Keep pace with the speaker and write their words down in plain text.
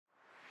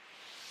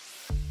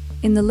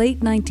In the late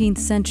 19th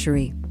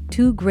century,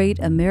 two great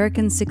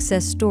American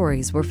success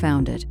stories were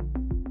founded: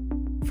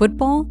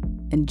 football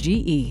and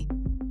GE.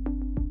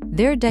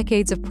 Their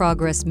decades of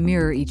progress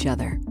mirror each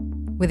other,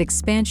 with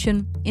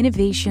expansion,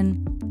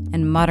 innovation,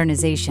 and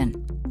modernization.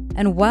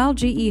 And while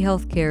GE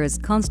Healthcare is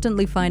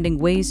constantly finding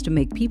ways to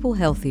make people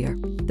healthier,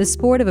 the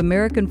sport of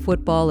American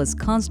football is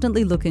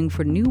constantly looking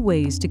for new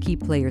ways to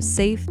keep players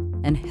safe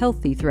and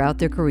healthy throughout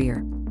their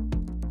career.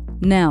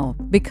 Now,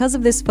 because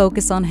of this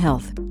focus on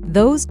health,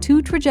 those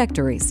two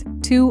trajectories,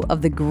 two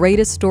of the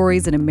greatest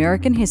stories in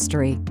American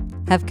history,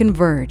 have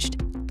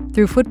converged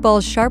through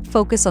football's sharp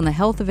focus on the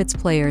health of its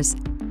players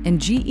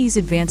and GE's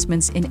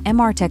advancements in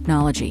MR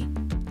technology.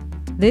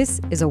 This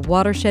is a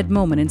watershed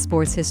moment in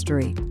sports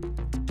history,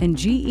 and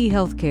GE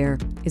Healthcare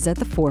is at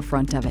the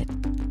forefront of it.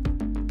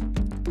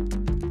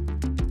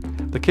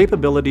 The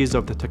capabilities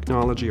of the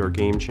technology are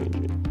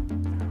game-changing.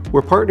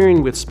 We're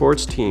partnering with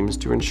sports teams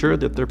to ensure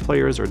that their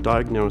players are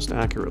diagnosed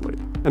accurately,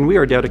 and we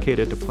are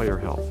dedicated to player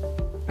health.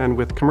 And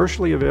with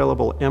commercially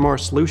available MR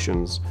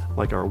solutions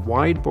like our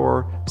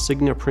wide-bore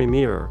Signa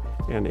Premier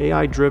and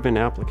AI-driven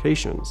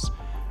applications,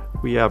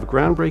 we have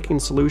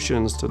groundbreaking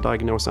solutions to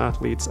diagnose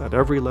athletes at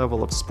every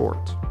level of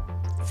sport,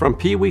 from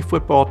pee-wee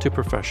football to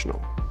professional.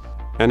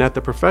 And at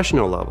the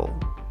professional level,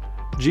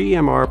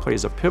 GEMR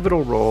plays a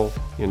pivotal role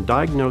in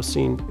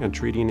diagnosing and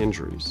treating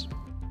injuries.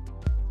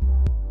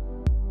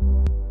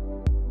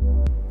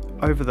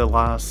 Over the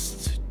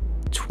last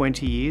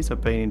 20 years, I've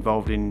been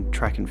involved in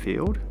track and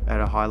field at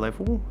a high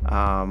level,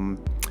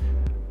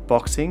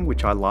 boxing,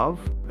 which I love,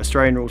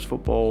 Australian rules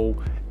football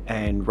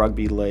and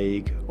rugby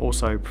league,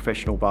 also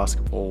professional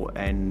basketball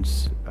and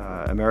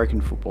American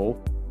football.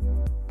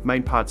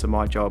 Main parts of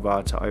my job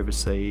are to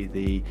oversee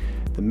the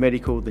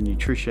medical, the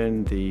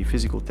nutrition, the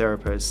physical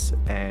therapists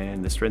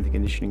and the strength and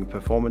conditioning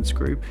performance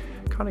group,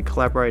 kind of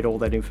collaborate all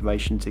that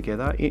information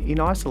together. In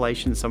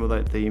isolation, some of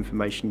the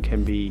information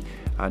can be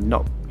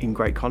not in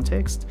great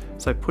context,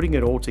 so putting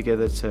it all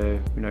together to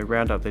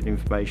round up that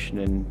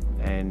information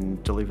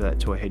and deliver that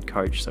to a head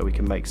coach so we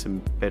can make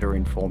some better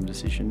informed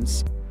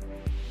decisions.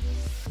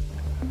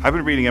 I've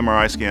been reading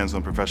MRI scans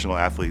on professional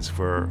athletes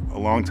for a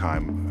long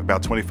time,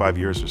 about 25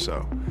 years or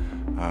so.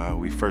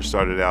 We first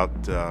started out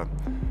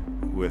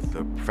with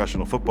the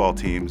professional football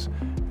teams,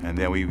 and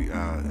then we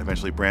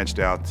eventually branched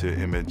out to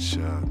image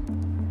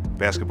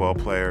basketball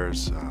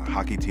players,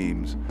 hockey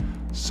teams,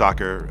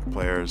 soccer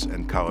players,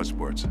 and college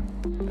sports.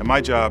 And my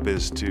job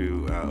is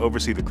to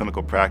oversee the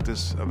clinical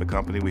practice of the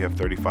company. We have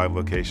 35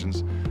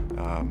 locations,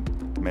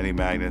 many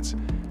magnets,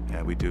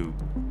 and we do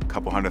a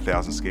couple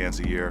 100,000 scans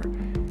a year.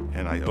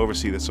 And I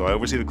oversee this. So I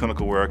oversee the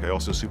clinical work. I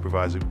also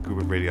supervise a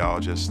group of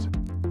radiologists.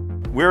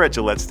 We're at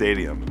Gillette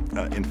Stadium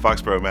in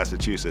Foxborough,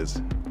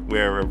 Massachusetts,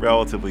 where a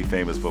relatively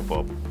famous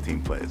football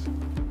team plays.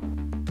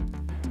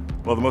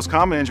 Well, the most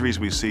common injuries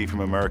we see from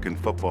American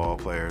football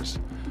players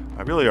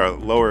really are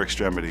lower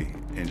extremity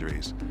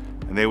injuries.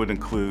 And they would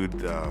include,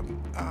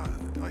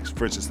 like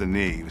for instance, the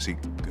knee. We see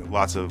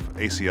lots of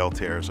ACL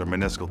tears or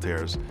meniscal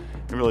tears,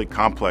 and really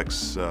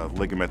complex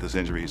ligamentous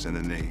injuries in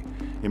the knee.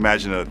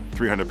 Imagine a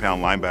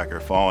 300-pound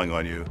linebacker falling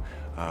on you.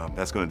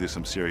 That's going to do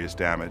some serious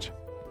damage.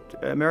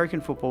 American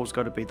football's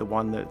got to be the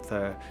one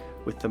that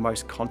with the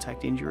most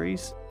contact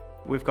injuries.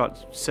 We've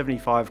got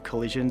 75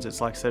 collisions.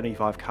 It's like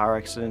 75 car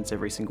accidents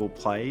every single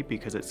play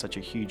because it's such a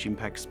huge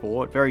impact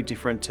sport. Very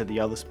different to the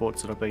other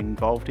sports that I've been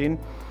involved in.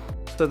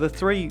 So the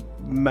three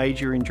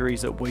major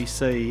injuries that we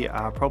see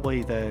are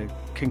probably the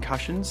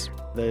concussions.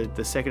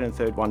 The second and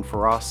third one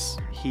for us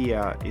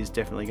here is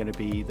definitely going to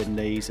be the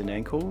knees and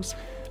ankles.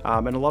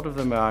 And a lot of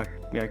them are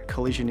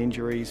collision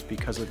injuries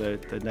because of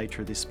the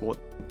nature of this sport.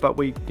 But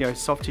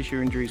soft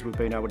tissue injuries we've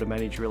been able to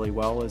manage really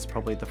well is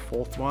probably the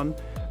fourth one.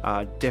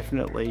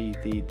 Definitely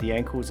the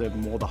ankles are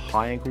more the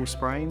high ankle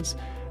sprains.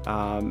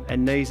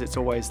 And knees, it's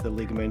always the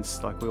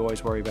ligaments, like we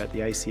always worry about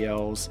the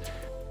ACLs.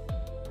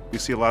 We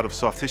see a lot of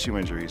soft tissue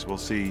injuries. We'll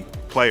see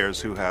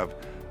players who have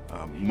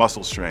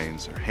muscle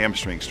strains or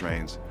hamstring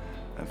strains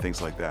and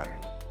things like that.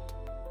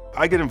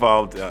 I get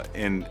involved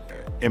in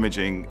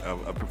imaging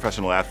of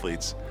professional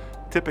athletes,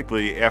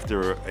 typically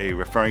after a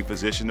referring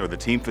physician or the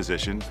team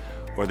physician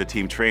or the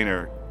team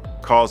trainer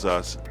calls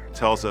us,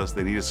 tells us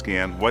they need a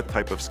scan, what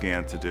type of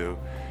scan to do.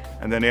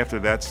 And then after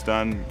that's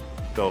done,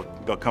 they'll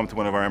come to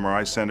one of our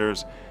MRI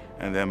centers,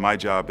 and then my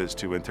job is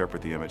to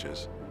interpret the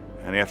images.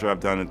 And after I've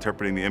done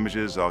interpreting the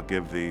images, I'll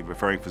give the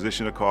referring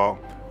physician a call,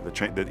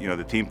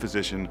 the team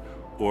physician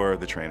or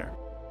the trainer.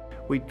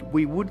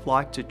 We would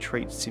like to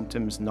treat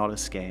symptoms, not a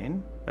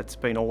scan. That's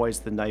been always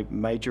the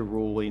major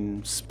rule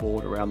in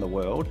sport around the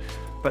world.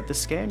 But the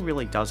scan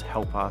really does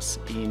help us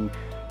in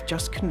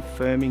just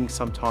confirming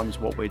sometimes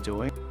what we're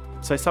doing.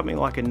 So something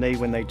like a knee,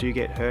 when they do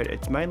get hurt,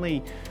 it's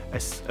mainly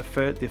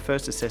the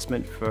first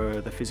assessment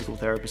for the physical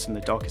therapist and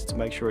the doc is to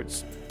make sure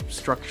it's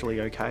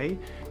structurally okay.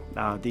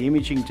 The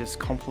imaging just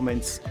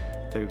complements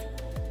the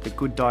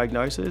good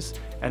diagnosis,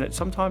 and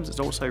sometimes it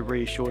also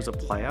reassures a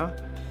player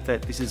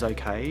that this is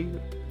okay.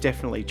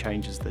 Definitely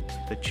changes the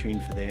tune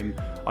for them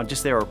on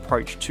just their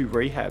approach to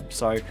rehab.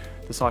 So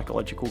The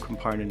psychological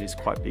component is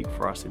quite big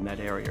for us in that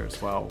area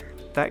as well.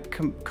 That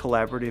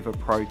collaborative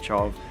approach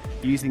of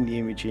using the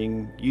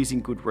imaging, using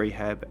good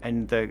rehab,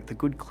 and the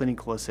good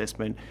clinical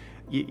assessment,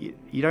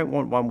 you don't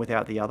want one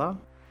without the other.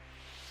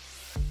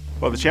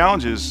 Well, the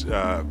challenges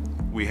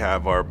we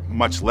have are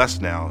much less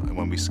now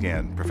when we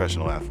scan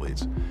professional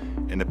athletes.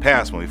 In the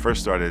past, when we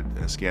first started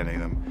scanning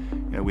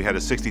them, we had a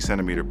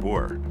 60-centimeter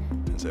bore.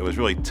 So it was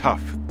really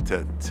tough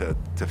to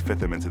fit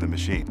them into the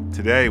machine.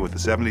 Today, with the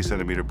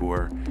 70-centimeter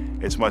bore,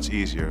 it's much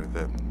easier.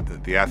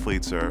 The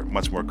athletes are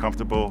much more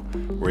comfortable.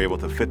 We're able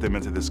to fit them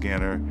into the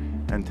scanner,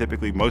 and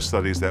typically most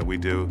studies that we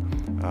do,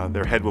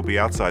 their head will be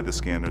outside the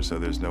scanner, so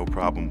there's no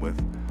problem with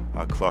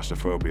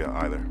claustrophobia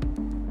either.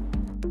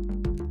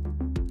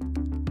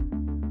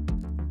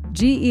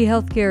 GE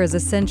Healthcare is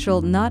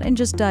essential not in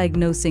just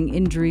diagnosing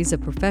injuries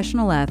of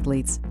professional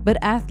athletes, but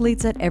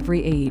athletes at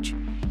every age.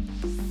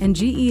 And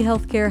GE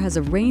Healthcare has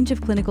a range of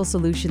clinical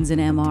solutions in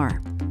MR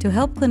to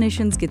help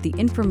clinicians get the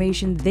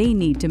information they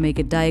need to make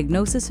a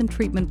diagnosis and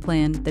treatment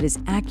plan that is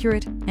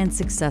accurate and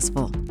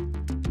successful.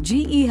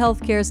 GE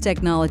Healthcare's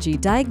technology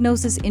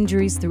diagnoses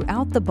injuries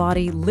throughout the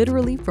body,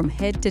 literally from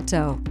head to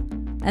toe.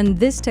 And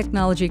this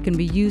technology can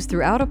be used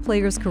throughout a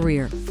player's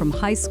career, from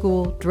high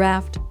school,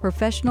 draft,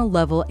 professional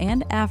level,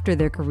 and after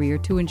their career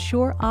to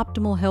ensure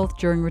optimal health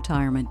during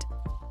retirement.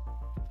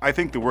 I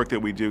think the work that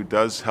we do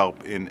does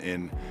help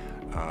in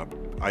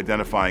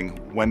identifying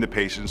when the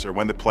patients or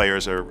when the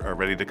players are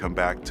ready to come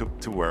back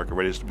to work or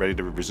ready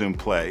to resume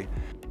play.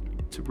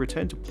 To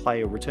return to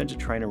play or return to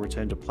train or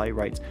return to play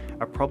rates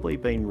are probably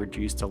being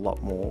reduced a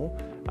lot more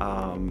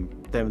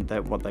than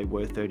what they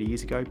were 30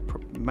 years ago,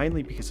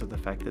 mainly because of the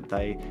fact that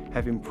they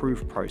have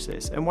improved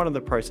process. And one of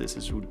the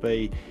processes would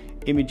be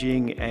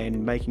imaging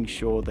and making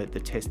sure that the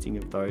testing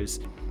of those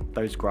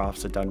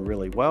graphs are done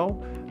really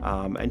well,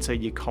 and so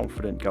you're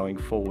confident going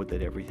forward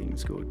that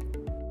everything's good.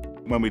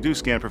 When we do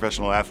scan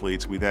professional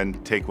athletes, we then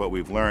take what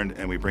we've learned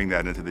and we bring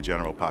that into the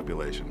general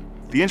population.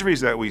 The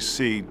injuries that we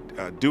see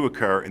do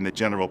occur in the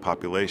general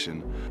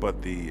population,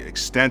 but the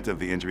extent of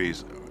the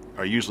injuries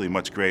are usually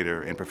much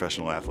greater in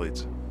professional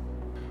athletes.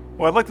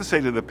 Well, I'd like to say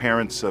to the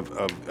parents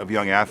of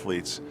young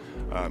athletes,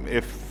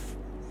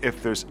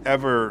 if there's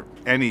ever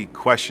any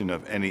question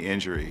of any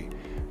injury,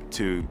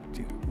 to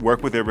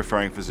work with their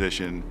referring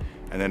physician,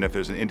 and then if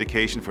there's an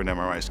indication for an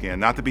MRI scan,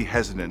 not to be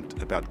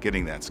hesitant about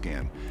getting that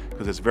scan,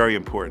 because it's very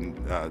important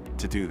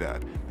to do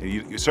that. And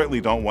you certainly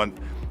don't want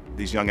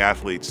these young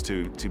athletes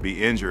to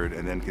be injured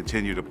and then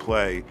continue to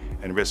play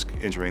and risk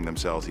injuring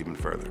themselves even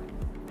further.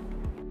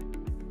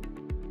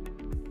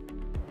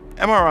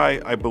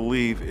 MRI, I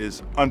believe,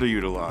 is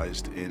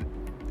underutilized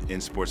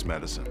in sports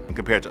medicine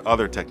compared to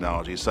other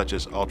technologies such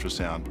as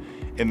ultrasound,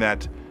 in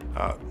that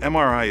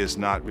MRI is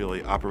not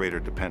really operator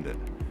dependent.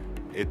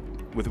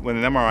 When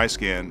an MRI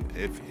scan,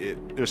 if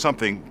there's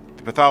something,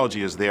 the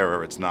pathology is there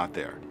or it's not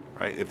there,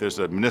 right? If there's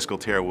a meniscal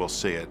tear, we'll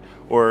see it.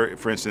 Or,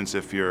 for instance,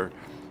 if you're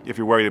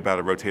worried about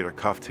a rotator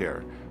cuff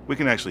tear, we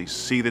can actually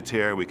see the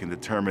tear, we can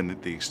determine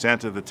the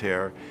extent of the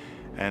tear,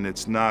 and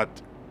it's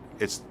not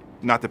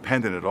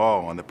dependent at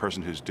all on the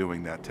person who's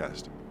doing that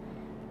test.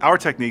 Our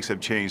techniques have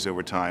changed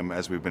over time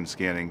as we've been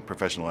scanning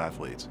professional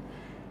athletes.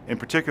 In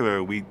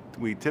particular, we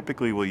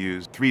typically will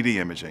use 3D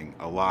imaging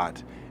a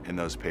lot in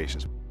those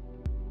patients.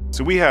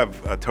 So we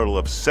have a total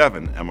of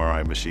 7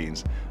 MRI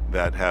machines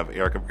that have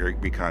Air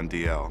Recon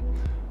DL.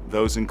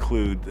 Those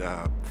include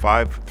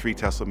 5 3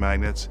 Tesla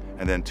magnets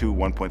and then 2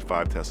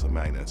 1.5 Tesla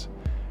magnets.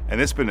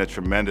 And it's been a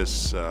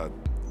tremendous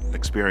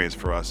experience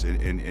for us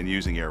in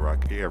using Air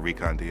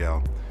Recon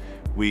DL.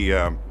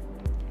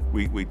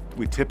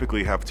 We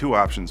typically have 2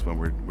 options when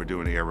we're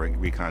doing Air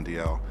Recon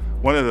DL.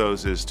 One of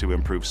those is to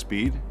improve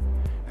speed,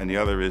 and the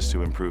other is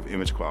to improve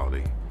image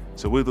quality.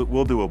 So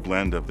we'll do a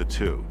blend of the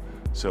 2.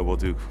 So we'll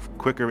do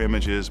quicker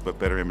images, but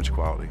better image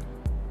quality.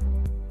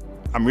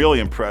 I'm really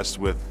impressed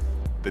with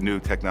the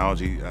new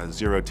technology,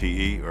 Zero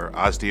TE or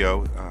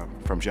Osteo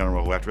from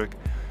General Electric.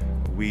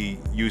 We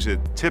use it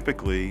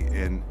typically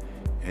in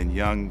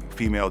young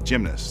female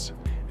gymnasts.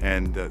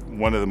 And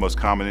one of the most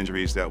common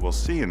injuries that we'll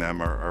see in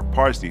them are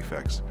pars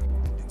defects.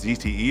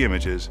 ZTE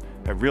images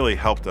have really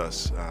helped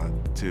us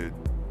to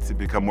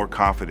become more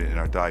confident in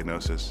our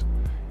diagnosis,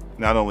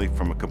 not only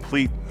from a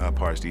complete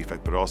pars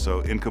defect, but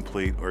also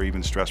incomplete or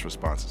even stress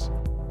responses.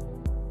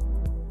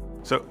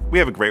 So we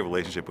have a great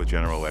relationship with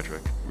General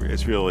Electric.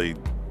 It's really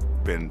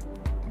been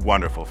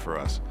wonderful for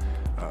us.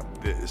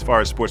 As far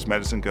as sports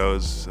medicine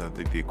goes,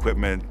 the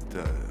equipment,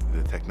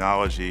 the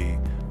technology,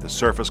 the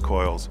surface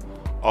coils,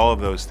 all of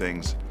those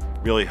things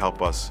really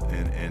help us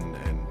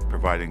in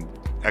providing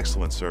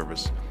excellent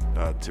service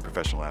to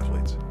professional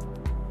athletes.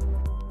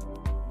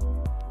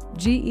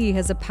 GE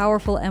has a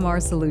powerful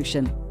MR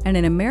solution, and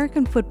in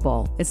American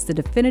football, it's the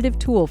definitive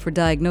tool for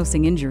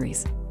diagnosing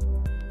injuries.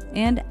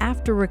 And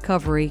after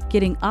recovery,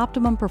 getting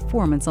optimum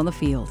performance on the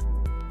field.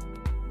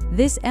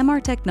 This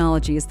MR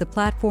technology is the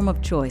platform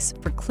of choice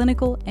for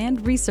clinical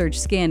and research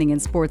scanning in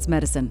sports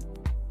medicine.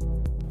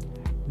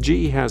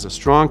 GE has a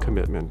strong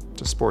commitment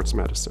to sports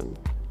medicine,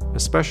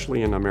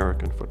 especially in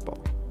American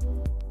football.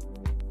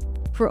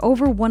 For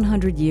over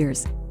 100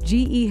 years,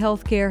 GE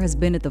Healthcare has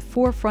been at the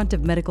forefront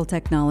of medical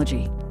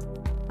technology.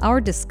 Our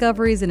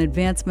discoveries and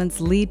advancements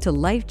lead to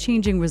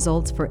life-changing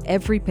results for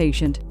every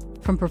patient,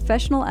 from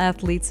professional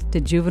athletes to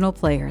juvenile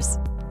players.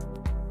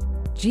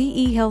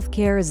 GE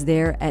Healthcare is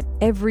there at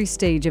every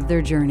stage of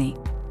their journey.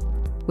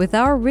 With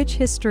our rich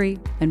history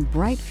and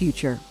bright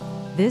future,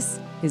 this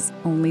is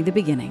only the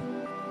beginning.